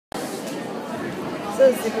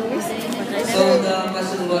So the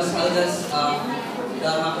question was, how does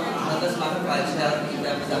macrophage help in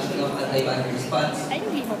the production of antibody response?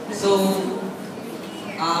 So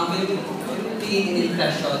we will be in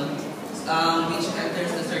infection, which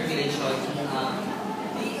enters the circulation.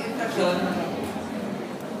 The infection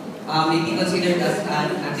may be considered as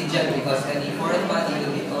an antigen because any foreign body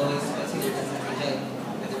will be always considered as antigen,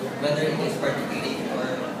 whether it is particulate or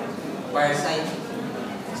parasite.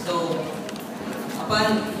 So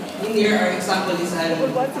in here, our example is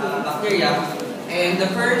bacteria, and the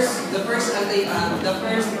first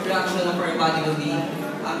reaction of our body will be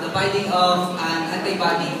the binding of an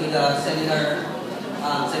antibody to the cellular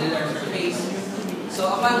surface. So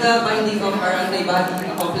upon the binding of our antibody,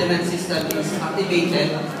 a complement system is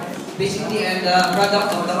activated. Basically, and the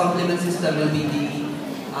product of the complement system will be the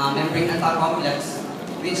membrane attack complex,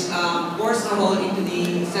 which bores a hole into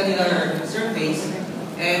the cellular surface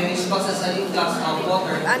and which causes an influx of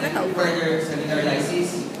water to further cellular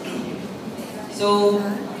lysis. So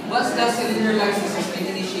once the cellular lysis has been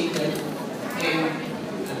initiated, and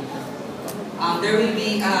there will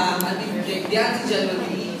be the antigen will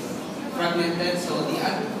be fragmented. So the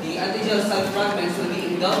antigen cell fragments will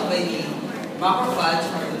be engulfed by the macrophage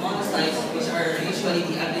or the monocytes, which are usually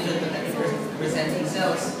the antigen presenting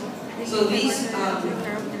cells. So these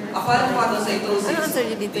upon phagocytosis,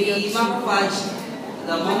 the macrophage,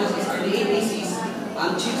 the monocytes or the APCs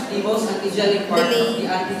choose the most antigenic part of the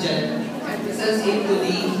antigen and sends into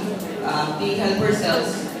the helper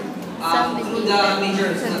cells through the major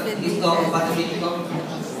histopathogenic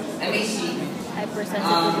MHC.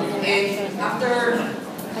 And after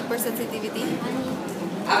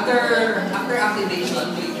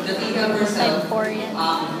activation, the T helper cell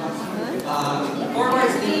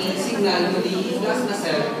forwards the signal to the plasma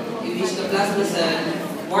cell, in which the plasma cell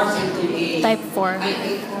morphs into a type 4. The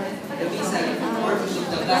B cell morphs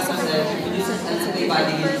into the plasma cell and produces an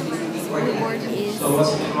antibody which is specific for the antigen. So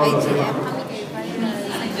what's the IgM?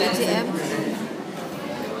 IgM.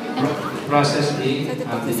 Process the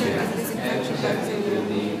antigen and present it to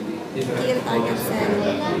the different components of the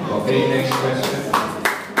body. Okay, next question.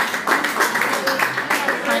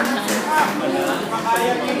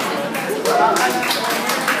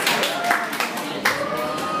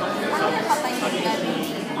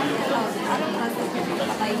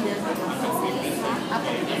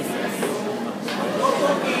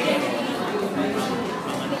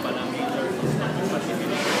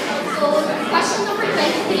 Question number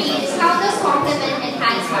 23 is, how does complement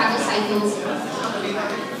enhance phagocytosis?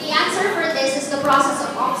 The answer for this is the process of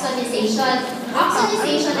opsonization.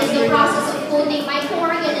 Opsonization is the process of coating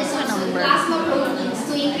microorganisms with plasma proteins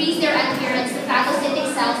to increase their adherence to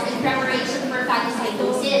phagocytic cells in preparation for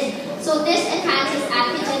phagocytosis. So this enhances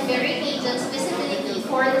antigen-bearing agents specifically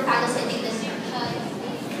for the phagocytic destruction.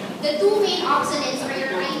 The two main opsonins are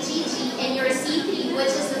your IgG and your C3,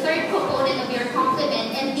 which is the third component of your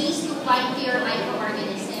complement, and these two bind to your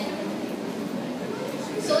microorganism.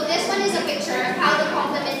 So this one is a picture of how the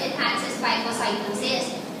complement enhances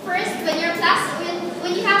phagocytosis. First, when you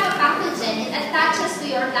have a pathogen, it attaches to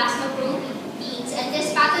your plasma proteins, and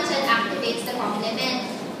this pathogen activates the complement.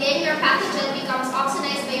 Then your pathogen becomes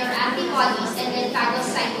opsonized by your antibodies, and then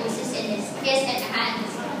phagocytosis is enhanced.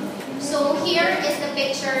 So here is the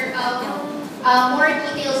picture of more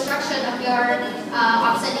detailed structure of your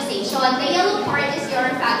opsonization. The yellow part is your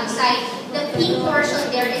phagocyte. The pink portion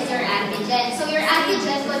there is your antigen. So your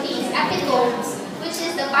antigen contains epitopes, which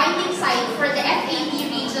is the binding site for the FAB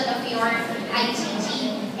region of your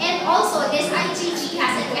IgG. And also, this IgG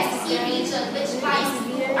has an Fc region, which binds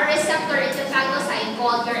a receptor in the phagocyte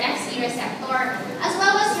called your Fc receptor, as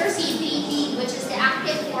well as your C3b, which is the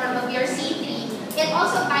active form of your C3. It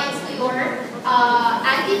also binds to your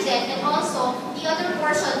antigen, and also the other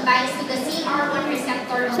portion binds to the CR1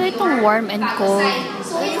 receptor of your warm and cold. phagocyte.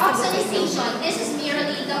 So in opsonization, this is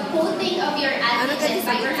merely the coating of your antigen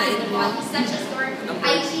by your antibodies, such as your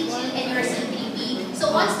IgG and your C3b.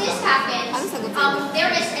 So once this happens,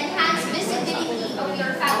 there is enhanced visibility of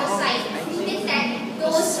your phagocyte to detect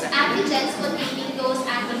those antigens containing those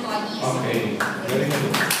antibodies. Okay, very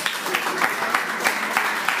good.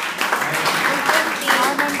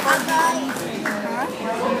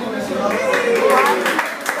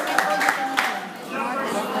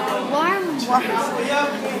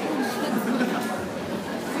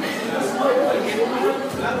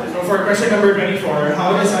 So for question number 24,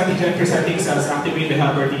 how does antigen presenting cells activate the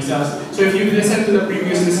helper T cells? So if you've listened to the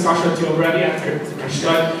previous discussion, you already answered the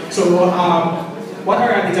question. So what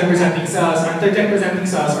are antigen presenting cells? Antigen presenting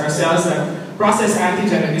cells are cells that process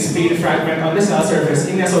antigen and display the fragment on the cell surface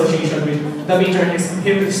in association with the major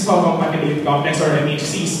histocompatibility complex or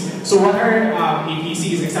MHCs. So what are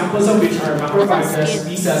APCs? Examples of which are macrophages,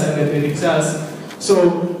 B cells, and dendritic cells.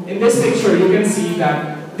 So in this picture, you can see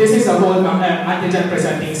that this is a whole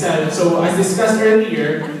antigen-presenting cell. So as discussed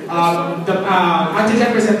earlier, the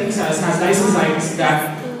antigen-presenting cells has lysozymes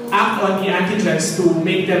that act on the antigens to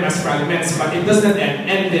make them as fragments, but it does not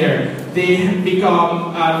end there. They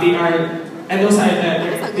become, they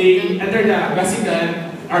enter the vesicle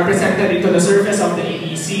and are presented into the surface of the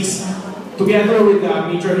APCs together with the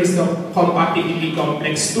major histocompatibility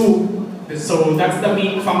complex 2. So that's the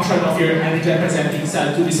main function of your antigen-presenting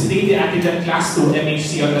cell, to display the antigen class 2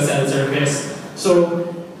 MHC on the cell surface.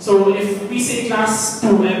 So if we say class 2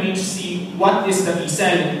 MHC, what is the T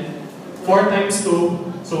cell? 4 times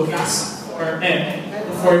 2, so class 4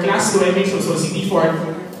 for class 2 MHC, so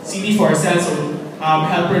CD4 cells, so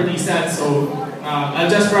helper T cells. So I'll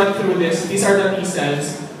just run through this. These are the T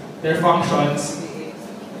cells, their functions.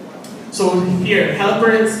 So here,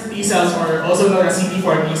 helper T cells, or also known as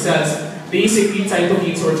CD4 T cells, they secrete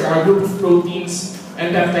cytokines, which are a group of proteins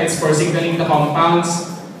and peptides for signaling the compounds.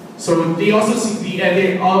 So they also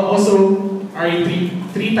are in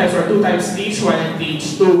three types or 2 types, Th1 and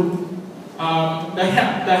Th2. The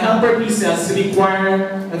helper T cells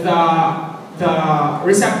require the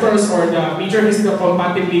receptors or the major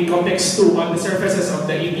histocompatibility complex 2 on the surfaces of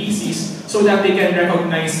the APCs so that they can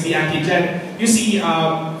recognize the antigen. You see,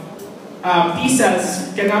 T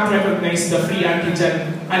cells cannot recognize the free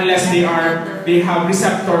antigen unless they have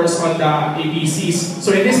receptors on the APCs.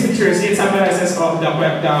 So in this picture, it summarizes of the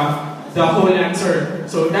whole answer.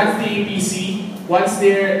 So that's the APC. Once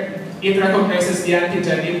it recognizes the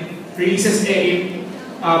antigen, it releases the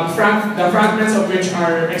fragments of which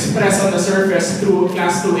are expressed on the surface through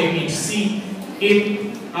class 2 MHC.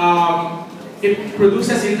 It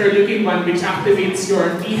produces interleukin-1, which activates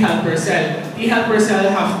your T helper cell. T helper cell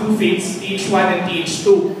have 2 fates, Th1 and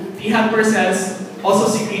Th2. T helper cells also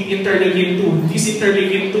secrete interleukin-2. These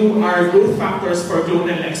interleukin-2 are growth factors for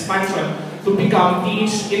clonal expansion to become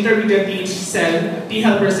intermediate Th cell, T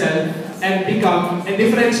helper cell, and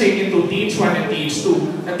differentiate into Th1 and Th2.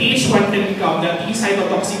 The Th1 can become the T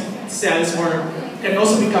cytotoxic cells, or can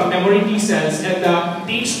also become memory T cells, and the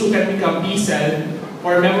Th2 can become B cell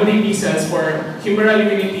or memory B cells for humoral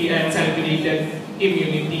immunity and cell-mediated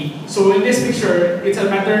immunity. So in this picture, it's a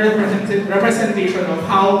better representation of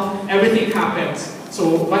how everything happens.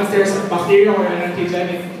 So once there's a bacteria or an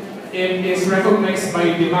antigen, it is recognized by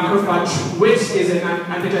the macrophage, which is an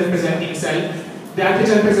antigen-presenting cell. The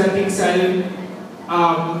antigen-presenting cell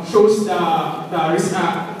shows the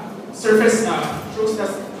surface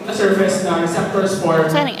the receptors for the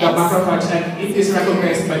macrophage, and it is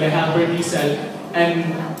recognized by the helper T cell, and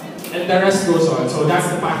the rest goes on. So that's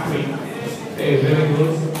the pathway. Okay, very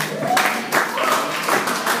good.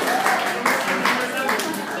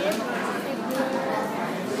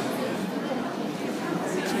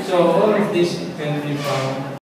 So all of this can be found